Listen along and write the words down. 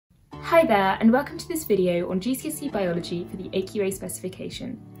Hi there, and welcome to this video on GCSE Biology for the AQA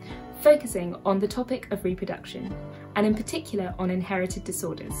Specification, focusing on the topic of reproduction, and in particular on inherited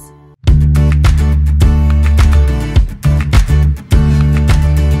disorders.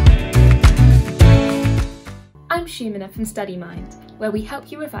 I'm Shumina from StudyMind, where we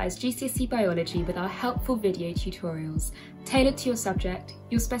help you revise GCSE Biology with our helpful video tutorials, tailored to your subject,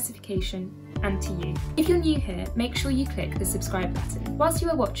 your specification, and to you. If you're new here, make sure you click the subscribe button. Whilst you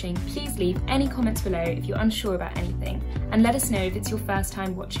are watching, please leave any comments below if you're unsure about anything, and let us know if it's your first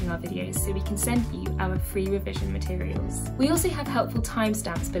time watching our videos so we can send you our free revision materials. We also have helpful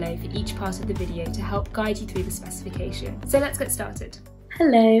timestamps below for each part of the video to help guide you through the specification. So let's get started.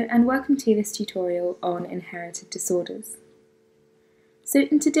 Hello, and welcome to this tutorial on inherited disorders. So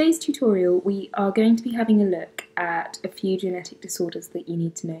in today's tutorial, we are going to be having a look at a few genetic disorders that you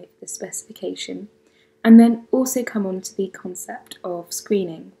need to know for the specification, and then also come on to the concept of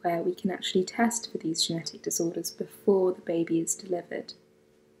screening, where we can actually test for these genetic disorders before the baby is delivered.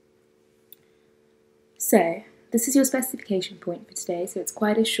 So this is your specification point for today, so it's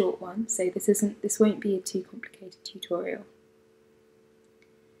quite a short one, so this won't be a too complicated tutorial.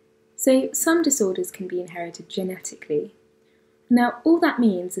 So some disorders can be inherited genetically. Now, all that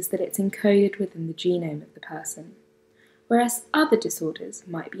means is that it's encoded within the genome of the person, whereas other disorders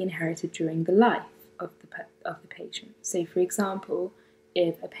might be inherited during the life of the patient. So, for example,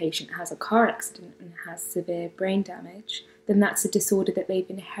 if a patient has a car accident and has severe brain damage, then that's a disorder that they've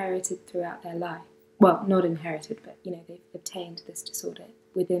inherited throughout their life. Well, not inherited, but they've obtained this disorder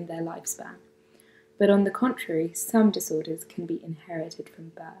within their lifespan. But on the contrary, some disorders can be inherited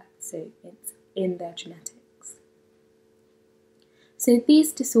from birth, so it's in their genetics. So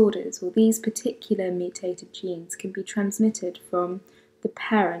these disorders, or these particular mutated genes, can be transmitted from the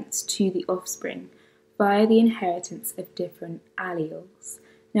parents to the offspring via the inheritance of different alleles.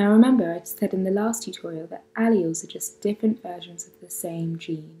 Now remember, I said in the last tutorial that alleles are just different versions of the same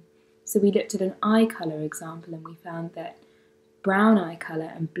gene. So we looked at an eye colour example and we found that brown eye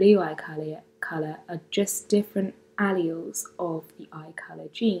colour and blue eye colour are just different alleles of the eye colour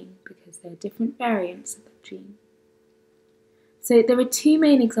gene because they're different variants of that gene. So there are two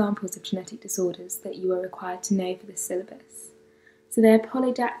main examples of genetic disorders that you are required to know for this syllabus. So they're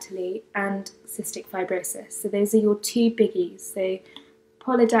polydactyly and cystic fibrosis. So those are your two biggies. So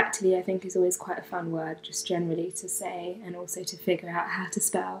polydactyly I think is always quite a fun word just generally to say and also to figure out how to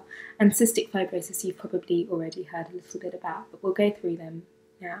spell. And cystic fibrosis you've probably already heard a little bit about, but we'll go through them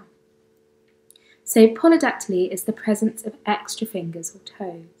now. So polydactyly is the presence of extra fingers or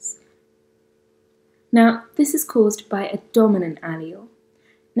toes. Now, this is caused by a dominant allele.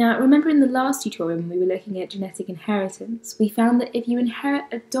 Now, remember in the last tutorial when we were looking at genetic inheritance, we found that if you inherit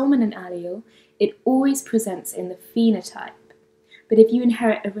a dominant allele, it always presents in the phenotype. But if you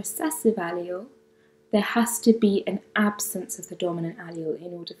inherit a recessive allele, there has to be an absence of the dominant allele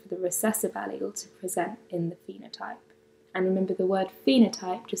in order for the recessive allele to present in the phenotype. And remember, the word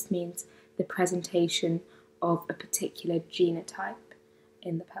phenotype just means the presentation of a particular genotype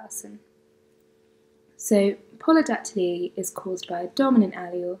in the person. So polydactyly is caused by a dominant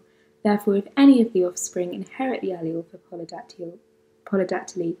allele, therefore if any of the offspring inherit the allele for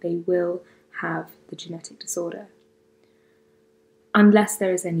polydactyly, they will have the genetic disorder, unless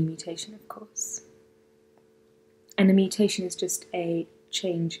there is any mutation, of course. And a mutation is just a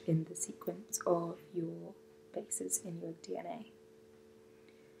change in the sequence of your bases in your DNA.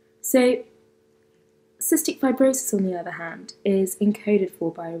 So cystic fibrosis, on the other hand, is encoded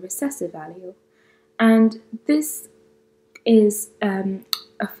for by a recessive allele. And this is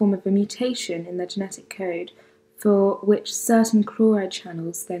a form of a mutation in the genetic code for which certain chloride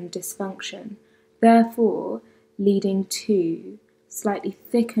channels then dysfunction, therefore leading to slightly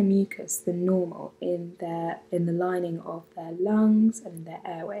thicker mucus than normal in the lining of their lungs and in their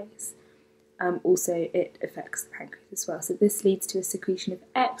airways. Also, it affects the pancreas as well. So this leads to a secretion of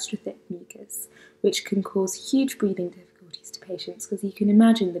extra thick mucus, which can cause huge breathing difficulties to patients, because you can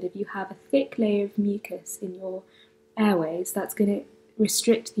imagine that if you have a thick layer of mucus in your airways, that's going to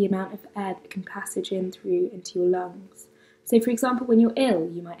restrict the amount of air that can passage into your lungs. So for example, when you're ill,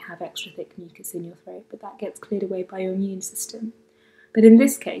 you might have extra thick mucus in your throat, but that gets cleared away by your immune system. But in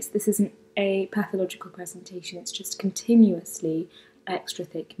this case, this isn't a pathological presentation, it's just continuously extra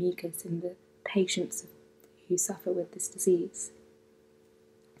thick mucus in the patients who suffer with this disease.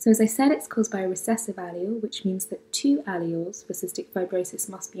 So as I said, it's caused by a recessive allele, which means that two alleles for cystic fibrosis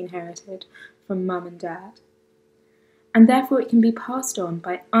must be inherited from mum and dad. And therefore it can be passed on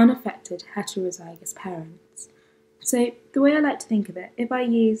by unaffected heterozygous parents. So the way I like to think of it, if I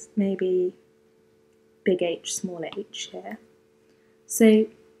use maybe big H, small h here, so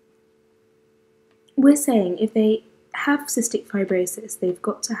we're saying if they have cystic fibrosis, they've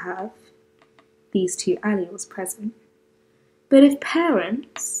got to have these two alleles present. But if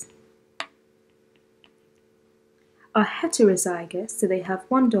parents are heterozygous, so they have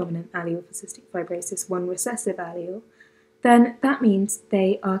one dominant allele for cystic fibrosis, one recessive allele, then that means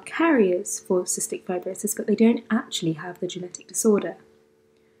they are carriers for cystic fibrosis, but they don't actually have the genetic disorder.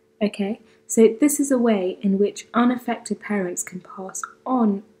 Okay, so this is a way in which unaffected parents can pass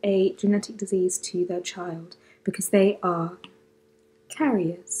on a genetic disease to their child because they are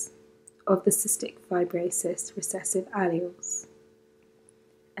carriers of the cystic fibrosis recessive alleles,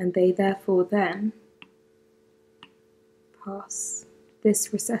 and they therefore then pass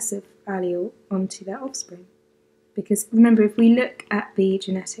this recessive allele onto their offspring. Because remember, if we look at the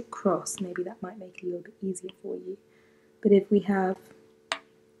genetic cross, maybe that might make it a little bit easier for you, but if we have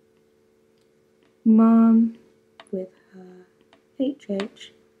mum with her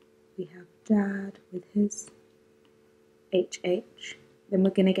HH, we have dad with his HH, then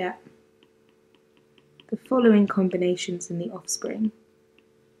we're going to get the following combinations in the offspring.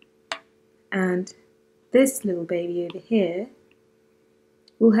 And this little baby over here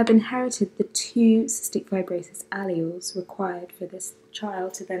will have inherited the two cystic fibrosis alleles required for this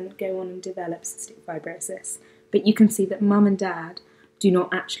child to then go on and develop cystic fibrosis. But you can see that mum and dad do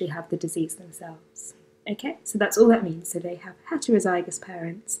not actually have the disease themselves. Okay, so that's all that means. So they have heterozygous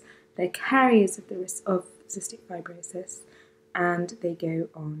parents, they're carriers of cystic fibrosis, and they go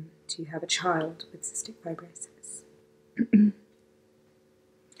on to have a child with cystic fibrosis.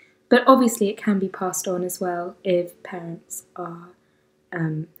 But obviously it can be passed on as well if parents are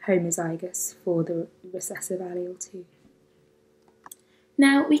homozygous for the recessive allele too.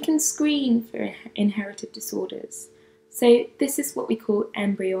 Now we can screen for inherited disorders. So this is what we call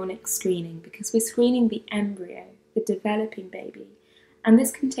embryonic screening, because we're screening the embryo, the developing baby, and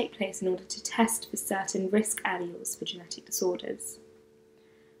this can take place in order to test for certain risk alleles for genetic disorders.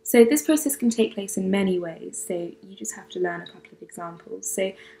 So this process can take place in many ways, so you just have to learn a couple of examples.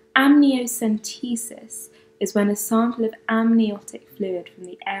 So amniocentesis is when a sample of amniotic fluid from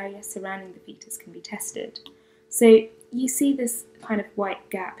the area surrounding the fetus can be tested. So you see this kind of white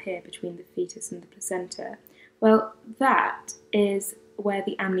gap here between the fetus and the placenta. Well, that is where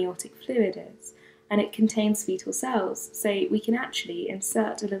the amniotic fluid is, and it contains fetal cells. So we can actually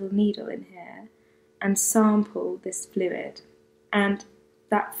insert a little needle in here and sample this fluid. And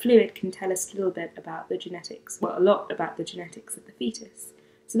that fluid can tell us a little bit about the genetics, well, a lot about the genetics of the fetus.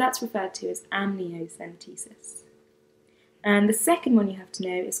 So that's referred to as amniocentesis. And the second one you have to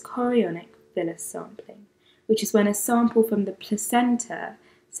know is chorionic villus sampling, which is when a sample from the placenta,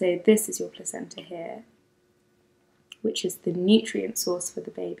 so this is your placenta here, which is the nutrient source for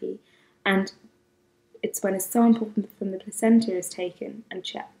the baby, and it's when a sample from the placenta is taken and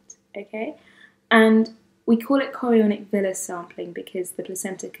checked, okay? And we call it chorionic villus sampling because the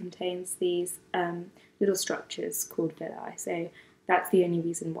placenta contains these little structures called villi, so that's the only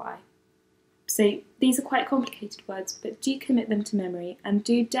reason why. So these are quite complicated words, but do commit them to memory and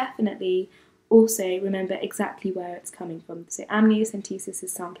do definitely also remember exactly where it's coming from. So amniocentesis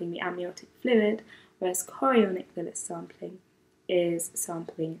is sampling the amniotic fluid, whereas chorionic villus sampling is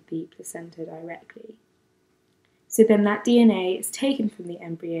sampling the placenta directly. So then that DNA is taken from the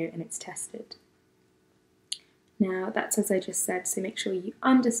embryo and it's tested. Now that's as I just said, so make sure you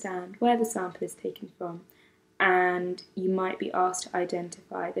understand where the sample is taken from, and you might be asked to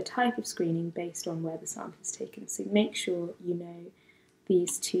identify the type of screening based on where the sample is taken. So make sure you know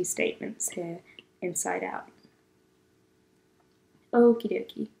these two statements here inside out. Okie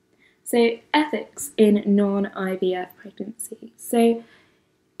dokie. So ethics in non-IVF pregnancy. So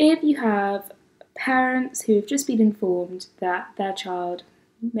if you have parents who have just been informed that their child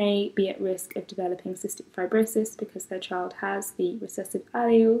may be at risk of developing cystic fibrosis because their child has the recessive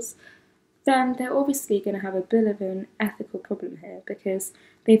alleles, then they're obviously going to have a bit of an ethical problem here, because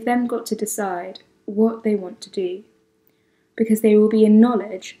they've then got to decide what they want to do, because they will be in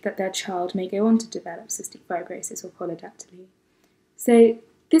knowledge that their child may go on to develop cystic fibrosis or polydactyly. So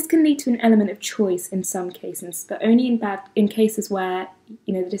this can lead to an element of choice in some cases, but only in cases where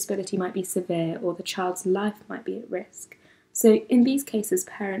the disability might be severe or the child's life might be at risk. So in these cases,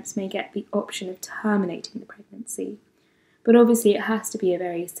 parents may get the option of terminating the pregnancy. But obviously it has to be a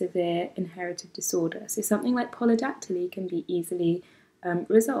very severe inherited disorder. So something like polydactyly can be easily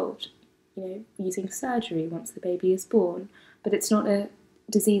resolved, using surgery once the baby is born. But it's not a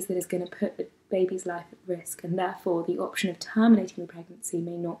disease that is going to put the baby's life at risk, and therefore the option of terminating the pregnancy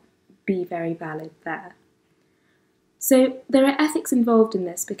may not be very valid there. So there are ethics involved in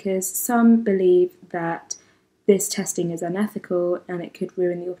this, because some believe that this testing is unethical and it could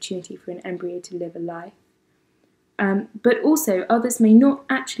ruin the opportunity for an embryo to live a life. But also, others may not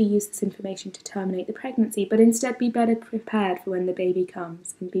actually use this information to terminate the pregnancy, but instead be better prepared for when the baby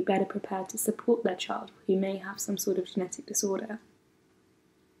comes and be better prepared to support their child who may have some sort of genetic disorder.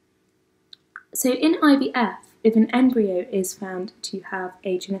 So in IVF, if an embryo is found to have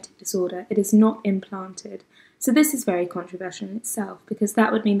a genetic disorder, it is not implanted. So this is very controversial in itself, because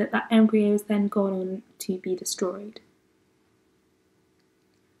that would mean that that embryo is then gone on to be destroyed.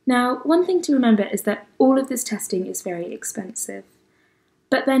 Now, one thing to remember is that all of this testing is very expensive,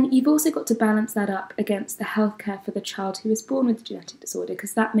 but then you've also got to balance that up against the healthcare for the child who is born with a genetic disorder,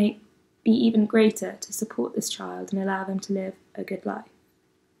 because that may be even greater to support this child and allow them to live a good life.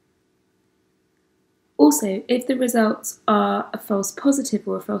 Also, if the results are a false positive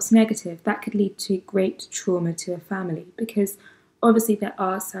or a false negative, that could lead to great trauma to a family, because obviously there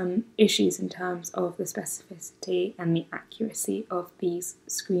are some issues in terms of the specificity and the accuracy of these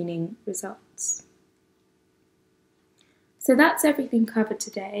screening results. So that's everything covered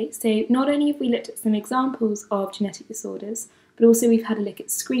today. So not only have we looked at some examples of genetic disorders, but also we've had a look at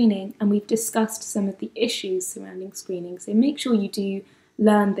screening and we've discussed some of the issues surrounding screening. So make sure you do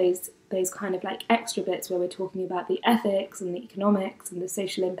learn those kind of like extra bits where we're talking about the ethics and the economics and the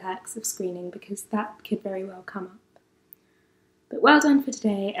social impacts of screening, because that could very well come up. But well done for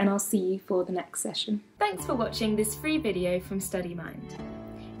today, and I'll see you for the next session. Thanks for watching this free video from StudyMind.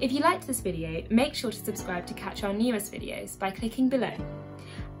 If you liked this video, make sure to subscribe to catch our newest videos by clicking below,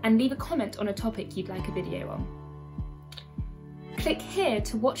 and leave a comment on a topic you'd like a video on. Click here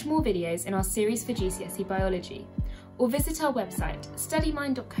to watch more videos in our series for GCSE Biology, or visit our website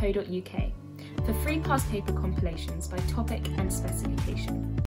studymind.co.uk for free past paper compilations by topic and specification.